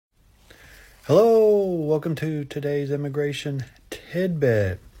Hello, welcome to today's immigration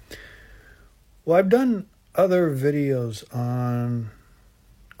tidbit. Well, I've done other videos on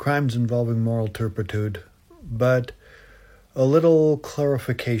crimes involving moral turpitude, but a little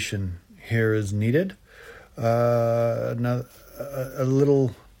clarification here is needed. A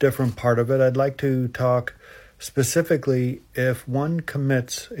little different part of it. I'd like to talk specifically if one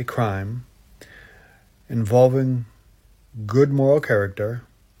commits a crime involving good moral character,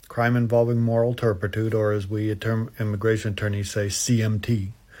 crime involving moral turpitude, or as we immigration attorneys say,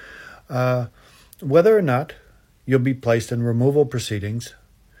 CMT, whether or not you'll be placed in removal proceedings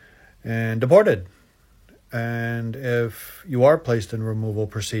and deported. And if you are placed in removal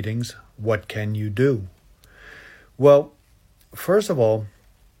proceedings, what can you do? Well, first of all,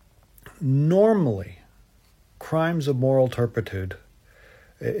 normally crimes of moral turpitude,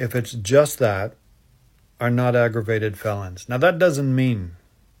 if it's just that, are not aggravated felons. Now, that doesn't mean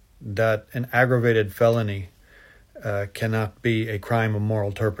that an aggravated felony cannot be a crime of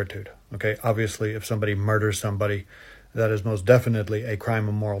moral turpitude. Okay, obviously, if somebody murders somebody, that is most definitely a crime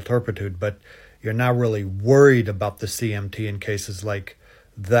of moral turpitude, but you're not really worried about the CMT in cases like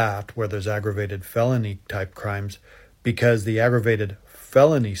that, where there's aggravated felony type crimes, because the aggravated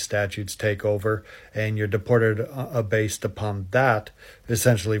felony statutes take over and you're deported based upon that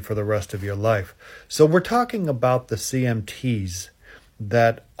essentially for the rest of your life. So we're talking about the CMTs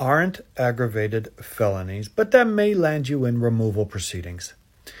that aren't aggravated felonies, but that may land you in removal proceedings.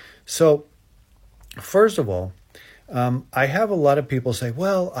 So, first of all, I have a lot of people say,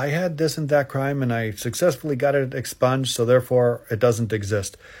 well, I had this and that crime and I successfully got it expunged, so therefore it doesn't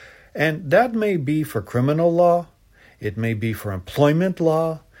exist. And that may be for criminal law, it may be for employment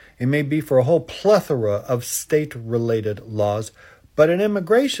law, it may be for a whole plethora of state-related laws, but in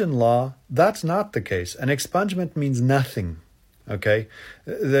immigration law, that's not the case. An expungement means nothing. Okay,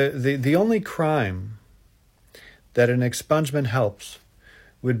 the only crime that an expungement helps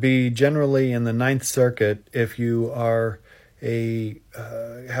would be generally in the Ninth Circuit if you are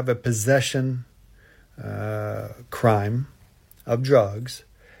have a possession crime of drugs,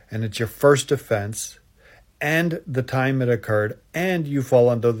 and it's your first offense, and the time it occurred, and you fall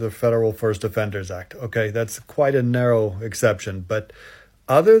under the Federal First Offenders Act. Okay, that's quite a narrow exception, but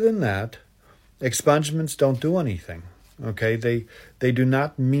other than that, expungements don't do anything. Okay, they do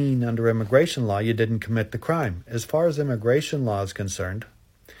not mean under immigration law you didn't commit the crime. As far as immigration law is concerned,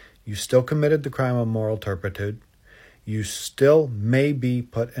 you still committed the crime of moral turpitude. You still may be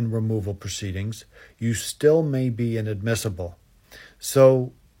put in removal proceedings. You still may be inadmissible.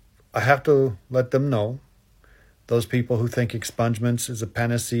 So I have to let them know, those people who think expungements is a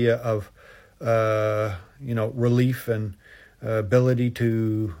panacea of relief and ability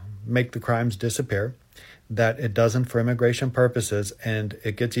to make the crimes disappear, that it doesn't for immigration purposes, and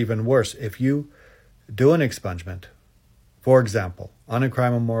it gets even worse. If you do an expungement, for example, on a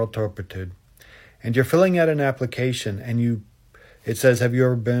crime of moral turpitude, and you're filling out an application and it says, have you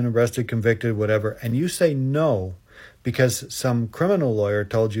ever been arrested, convicted, whatever, and you say no because some criminal lawyer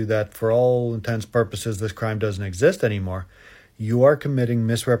told you that for all intents and purposes this crime doesn't exist anymore, you are committing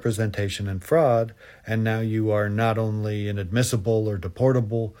misrepresentation and fraud, and now you are not only inadmissible or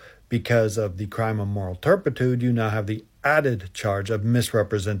deportable because of the crime of moral turpitude, you now have the added charge of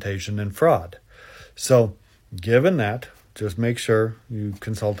misrepresentation and fraud. So, given that, just make sure you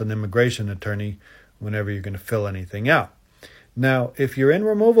consult an immigration attorney whenever you're going to fill anything out. Now, if you're in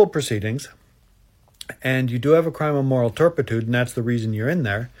removal proceedings and you do have a crime of moral turpitude, and that's the reason you're in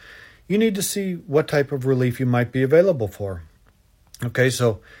there, you need to see what type of relief you might be available for. Okay,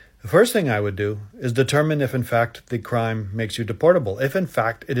 so the first thing I would do is determine if, in fact, the crime makes you deportable, if, in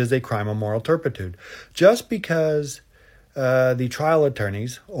fact, it is a crime of moral turpitude. Just because the trial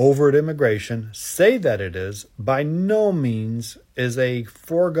attorneys over at immigration say that it is, by no means is a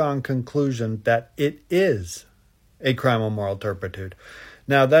foregone conclusion that it is a crime of moral turpitude.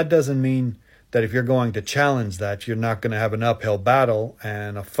 Now, that doesn't mean that if you're going to challenge that, you're not going to have an uphill battle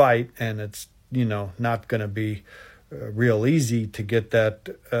and a fight, and it's, not going to be real easy to get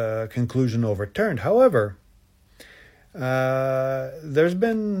that conclusion overturned. However, there's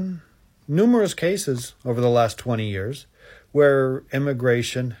been numerous cases over the last 20 years where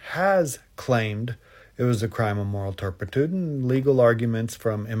immigration has claimed it was a crime of moral turpitude, and legal arguments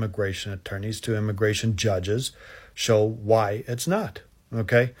from immigration attorneys to immigration judges show why it's not.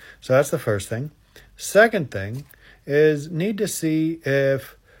 Okay, so that's the first thing. Second thing is need to see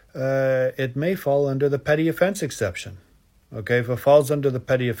if it may fall under the petty offense exception. Okay, if it falls under the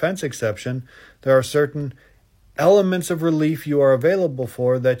petty offense exception, there are certain elements of relief you are available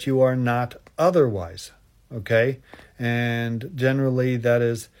for that you are not otherwise. Okay, and generally that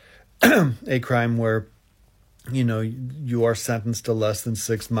is a crime where you are sentenced to less than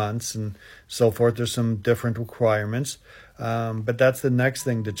 6 months and so forth. There's some different requirements, but that's the next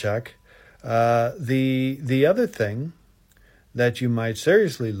thing to check. The other thing that you might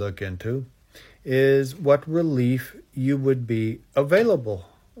seriously look into is what relief would be available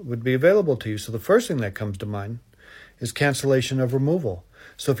to you. So the first thing that comes to mind is cancellation of removal.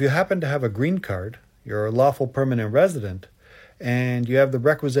 So if you happen to have a green card, you're a lawful permanent resident, and you have the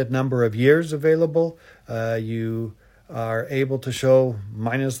requisite number of years available, you are able to show,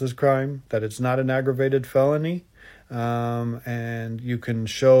 minus this crime, that it's not an aggravated felony, and you can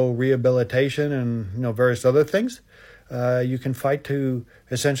show rehabilitation and various other things. You can fight to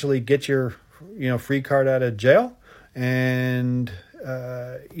essentially get your free card out of jail and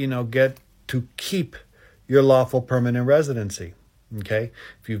get to keep your lawful permanent residency. Okay,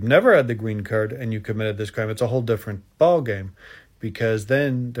 if you've never had the green card and you committed this crime, it's a whole different ballgame, because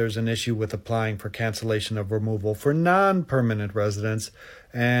then there's an issue with applying for cancellation of removal for non-permanent residents,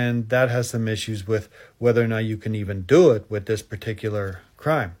 and that has some issues with whether or not you can even do it with this particular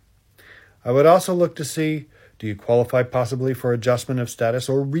crime. I would also look to see, do you qualify possibly for adjustment of status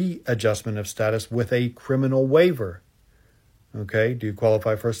or readjustment of status with a criminal waiver? Okay, do you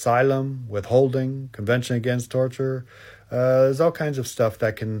qualify for asylum, withholding, convention against torture? There's all kinds of stuff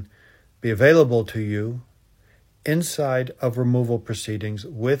that can be available to you inside of removal proceedings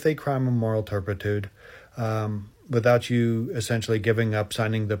with a crime of moral turpitude, without you essentially giving up,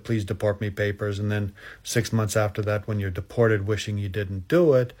 signing the please deport me papers, and then 6 months after that, when you're deported, wishing you didn't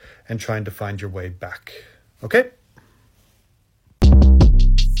do it and trying to find your way back. Okay?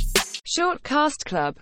 Short Cast Club